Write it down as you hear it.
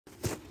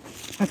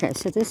Okay,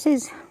 so this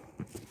is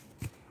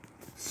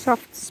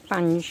soft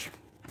sponge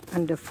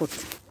underfoot.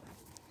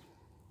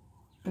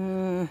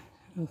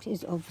 It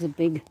is of the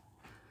big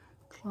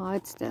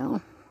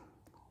Clydesdale.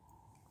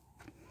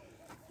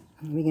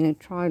 And we're going to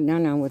try it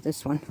now with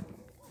this one.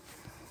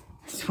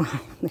 This one,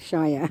 the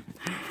Shire.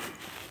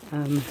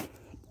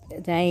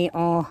 They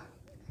are...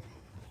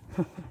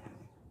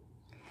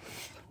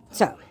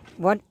 So,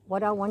 what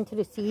I wanted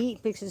to see,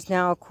 because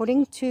now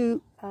according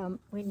to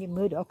Wendy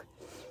Murdoch,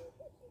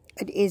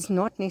 it is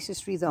not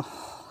necessary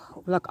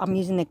like I'm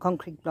using the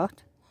concrete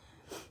blot.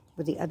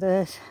 With the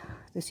others,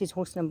 this is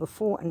horse number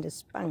 4 under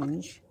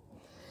sponge.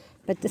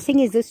 But the thing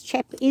is, this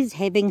chap is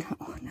having...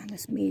 Oh no,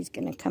 this mare is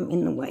going to come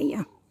in the way,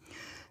 yeah.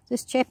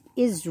 This chap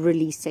is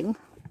releasing.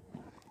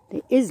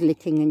 There is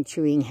licking and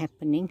chewing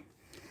happening.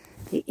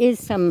 There is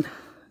some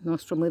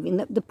nostril moving.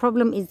 The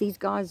problem is these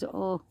guys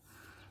are...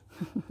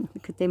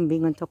 Look at them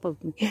being on top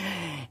of me.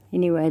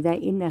 Anyway, they're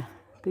in a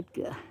good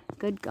girl.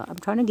 Good girl. I'm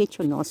trying to get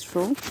your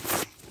nostril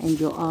and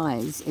your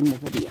eyes in the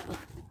video.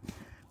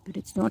 But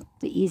it's not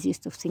the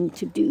easiest of thing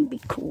to do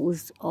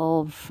because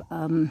of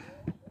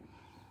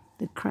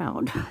the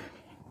crowd.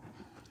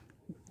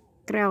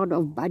 Crowd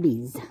of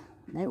buddies.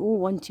 They all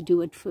want to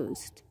do it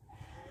first.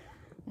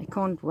 I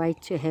can't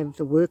wait to have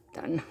the work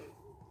done.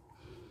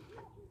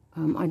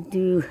 I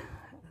do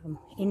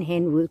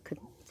in-hand work and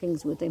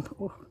things with them.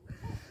 Oh,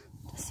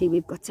 see,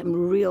 we've got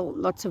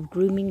lots of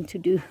grooming to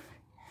do.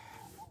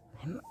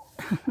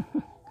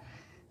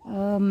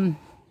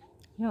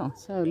 Yeah,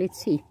 so let's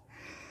see.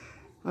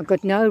 I've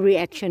got no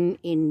reaction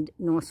in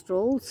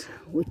nostrils,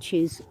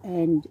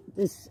 and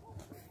this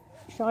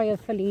Shire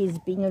filly is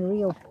being a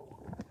real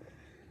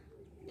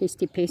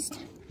pesty pest.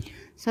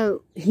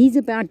 So he's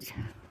about, I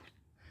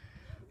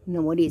don't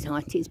know what his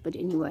height is, but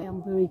anyway,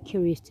 I'm very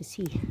curious to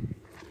see.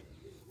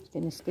 He's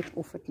going to step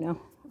off it now.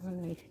 Oh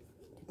no, he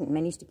didn't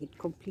manage to get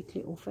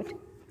completely off it.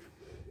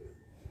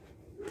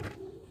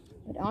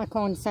 But I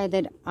can't say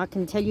that. I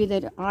can tell you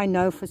that I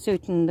know for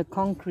certain the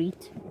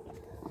concrete.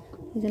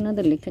 Here's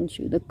another lick and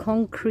chew. The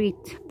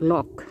concrete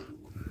block,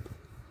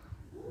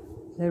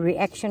 the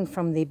reaction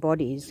from their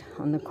bodies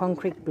on the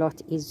concrete block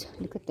is,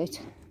 look at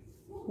that.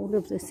 All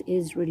of this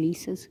is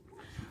releases,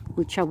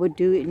 which I would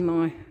do in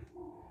my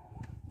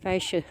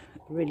fascia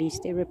release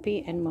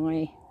therapy and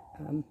my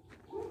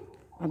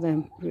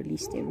other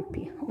release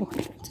therapy. Oh,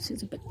 this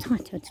is a bit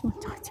tight. It's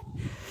not tight.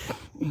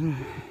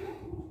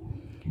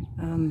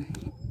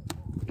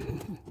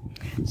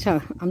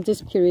 So I'm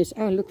just curious.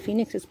 Oh look,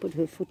 Phoenix has put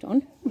her foot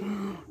on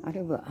out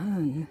of her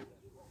own.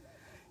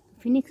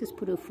 Phoenix has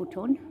put her foot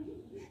on.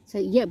 So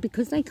yeah,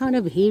 because they're kind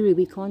of hairy,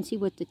 we can't see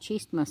what the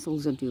chest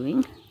muscles are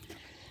doing,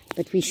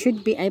 but we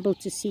should be able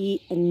to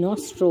see a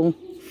nostril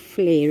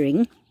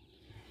flaring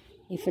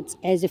if it's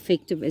as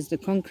effective as the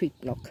concrete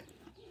block.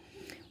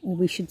 Or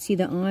we should see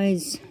the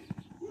eyes.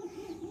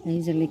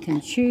 There's a lick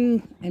and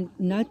chew. And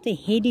note the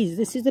head is,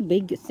 this is the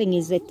big thing,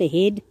 is that the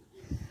head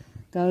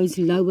goes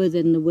lower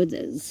than the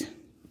withers.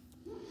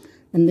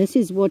 And this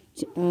is what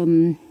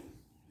the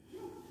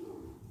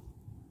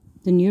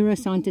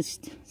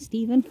neuroscientist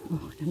Stephen,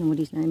 I don't know what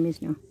his name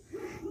is now,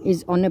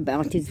 is on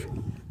about. Is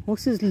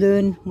horses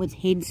learn with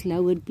heads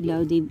lowered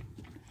below their...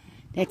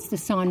 That's the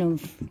sign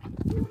of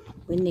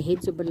when the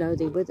heads are below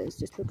their withers.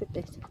 Just look at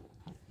that.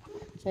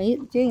 So he's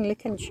doing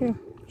lick and chew.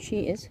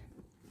 She is.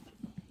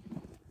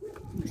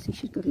 See,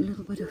 she's got a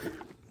little bit of...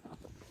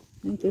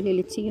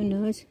 Let's see your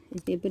nose.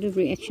 Is there a bit of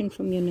reaction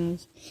from your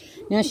nose?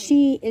 Now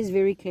she is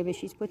very clever.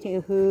 She puts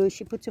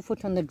her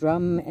foot on the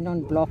drum and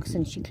on blocks,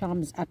 and she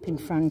climbs up in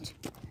front.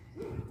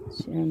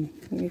 So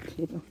very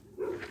clever.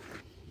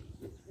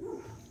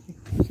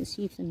 To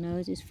see if the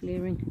nose is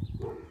flaring.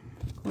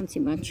 Can't see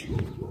much.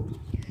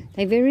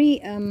 They're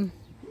very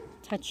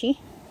touchy.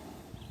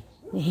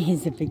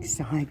 There's a big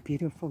side,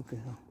 beautiful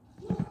girl.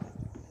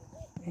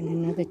 And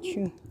another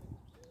chew.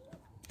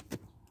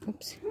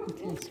 Oops.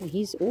 Okay, so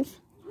he's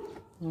off.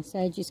 Now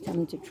Sage is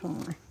coming to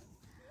try.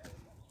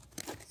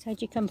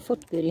 Sage, come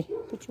foot, girlie.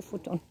 Put your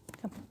foot on.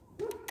 Come.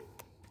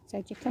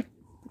 Sage, come.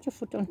 Put your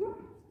foot on.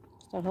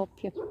 Just I'll help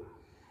you.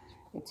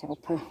 Let's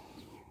help her.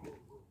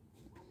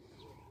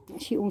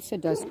 She also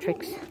does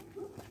tricks.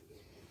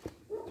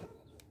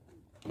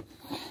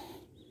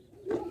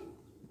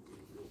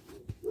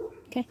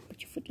 Okay,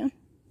 put your foot down.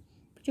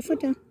 Put your foot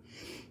down.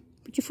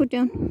 Put your foot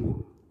down.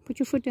 Put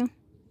your foot down.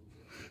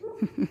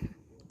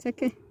 It's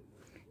okay.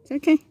 It's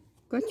okay.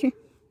 Got you.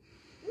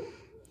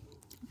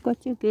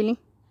 Got you, girlie.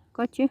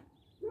 Got you.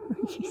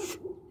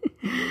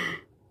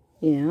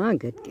 Yeah,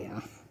 good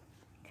girl.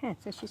 Okay,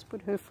 so she's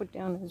put her foot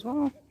down as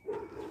well.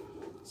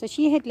 So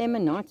she had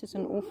laminitis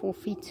on all 4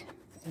 feet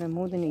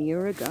more than a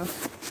year ago.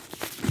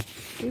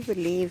 We would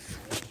leave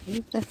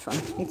that fun.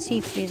 Let's see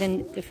if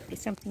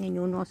there's something in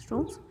your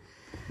nostrils.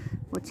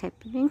 What's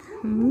happening?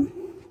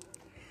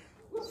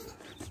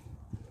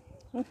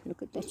 Oh,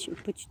 look at that. She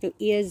puts the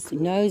ears,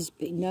 nose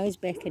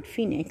back at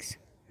Phoenix.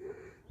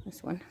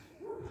 This one.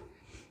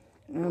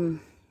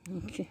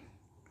 Okay.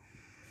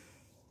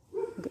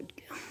 Good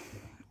girl.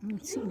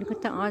 Let's see. Look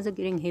at the eyes are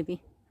getting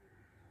heavy.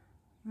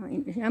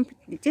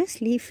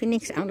 Just leave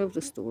Phoenix out of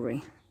the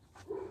story.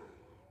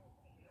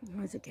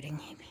 Why is it getting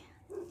heavy?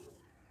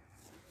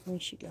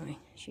 Where's she going?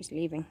 She's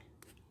leaving.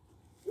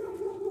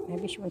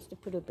 Maybe she wants to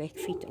put her back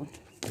feet on.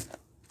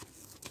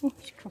 Oh,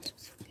 she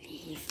crosses.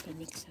 Leave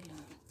Phoenix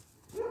alone.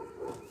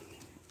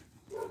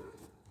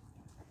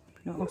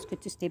 I'm going to ask her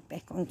to step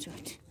back onto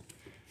it.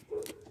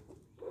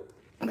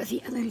 With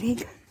the other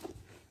leg.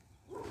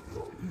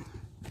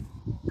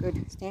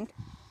 Good. Stand.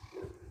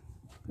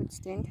 Good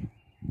stand.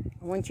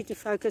 I want you to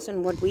focus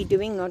on what we're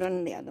doing, not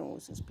on the other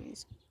horses,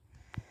 please.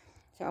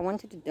 So I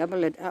wanted to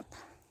double it up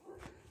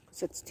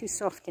because it's too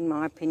soft in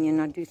my opinion.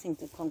 I do think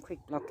the concrete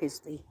block is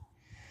the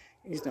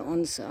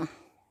answer.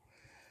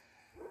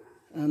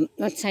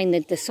 Not saying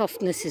that the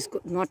softness has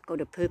not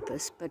got a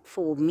purpose, but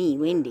for me,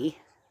 Wendy,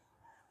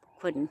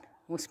 Quinn,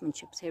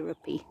 horsemanship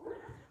therapy,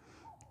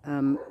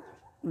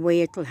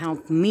 where it will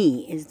help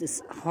me is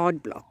this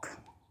hard block,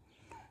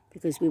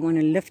 because we want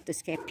to lift the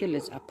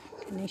scapulars up.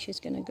 Tanisha's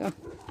going to go.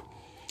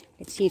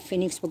 Let's see if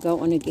Phoenix will go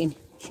on again.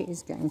 She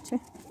is going to.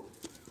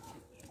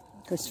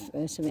 Because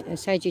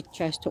Sage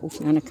chose to off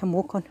now. Come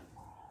walk on.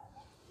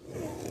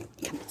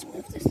 Come, let's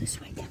move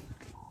this way.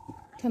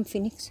 Come,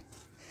 Phoenix.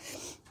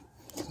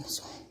 Come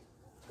this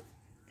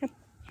way.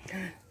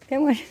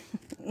 Come on.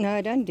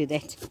 No, don't do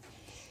that.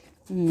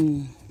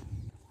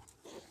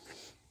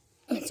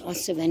 Let's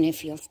ask Savannah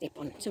if you'll step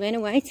on. Savannah,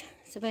 wait.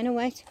 Savannah,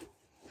 wait.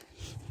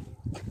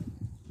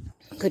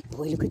 Good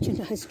boy. Look at your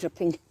nose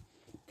dripping.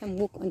 Come,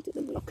 walk onto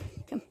the block.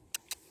 Come.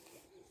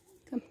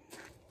 Come.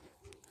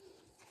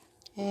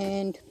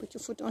 And put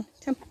your foot on.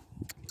 Come.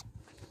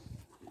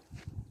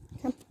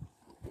 Come.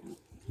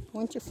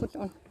 Want your foot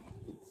on.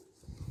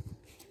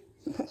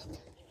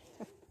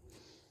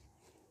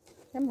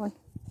 Come on.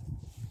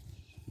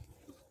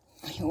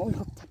 You're all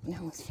hooked up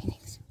now with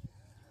Phoenix.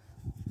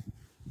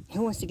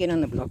 Who wants to get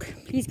on the block?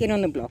 Please get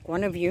on the block.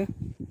 One of you.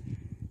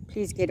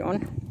 Please get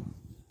on.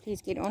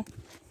 Please get on.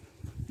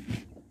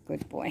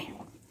 Good boy.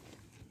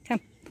 Come.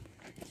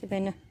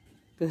 Savannah.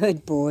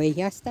 Good boy.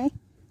 Yes, stay.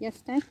 Yes,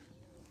 stay.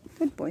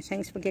 Good boy.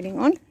 Thanks for getting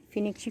on.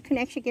 Phoenix, you can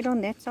actually get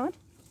on that side.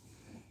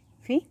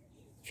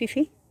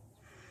 Fifi.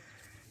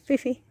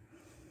 Fifi.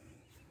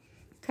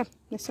 Come,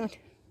 this side.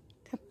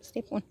 Come,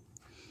 step on.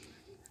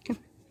 Come.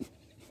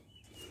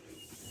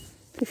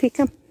 Fifi,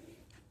 come.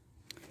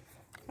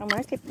 I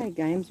mostly play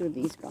games with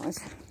these guys.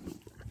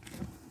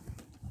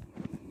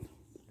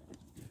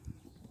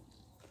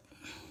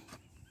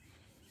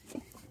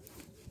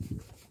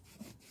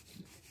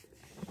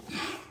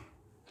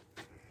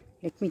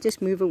 Let me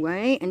just move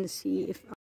away and see if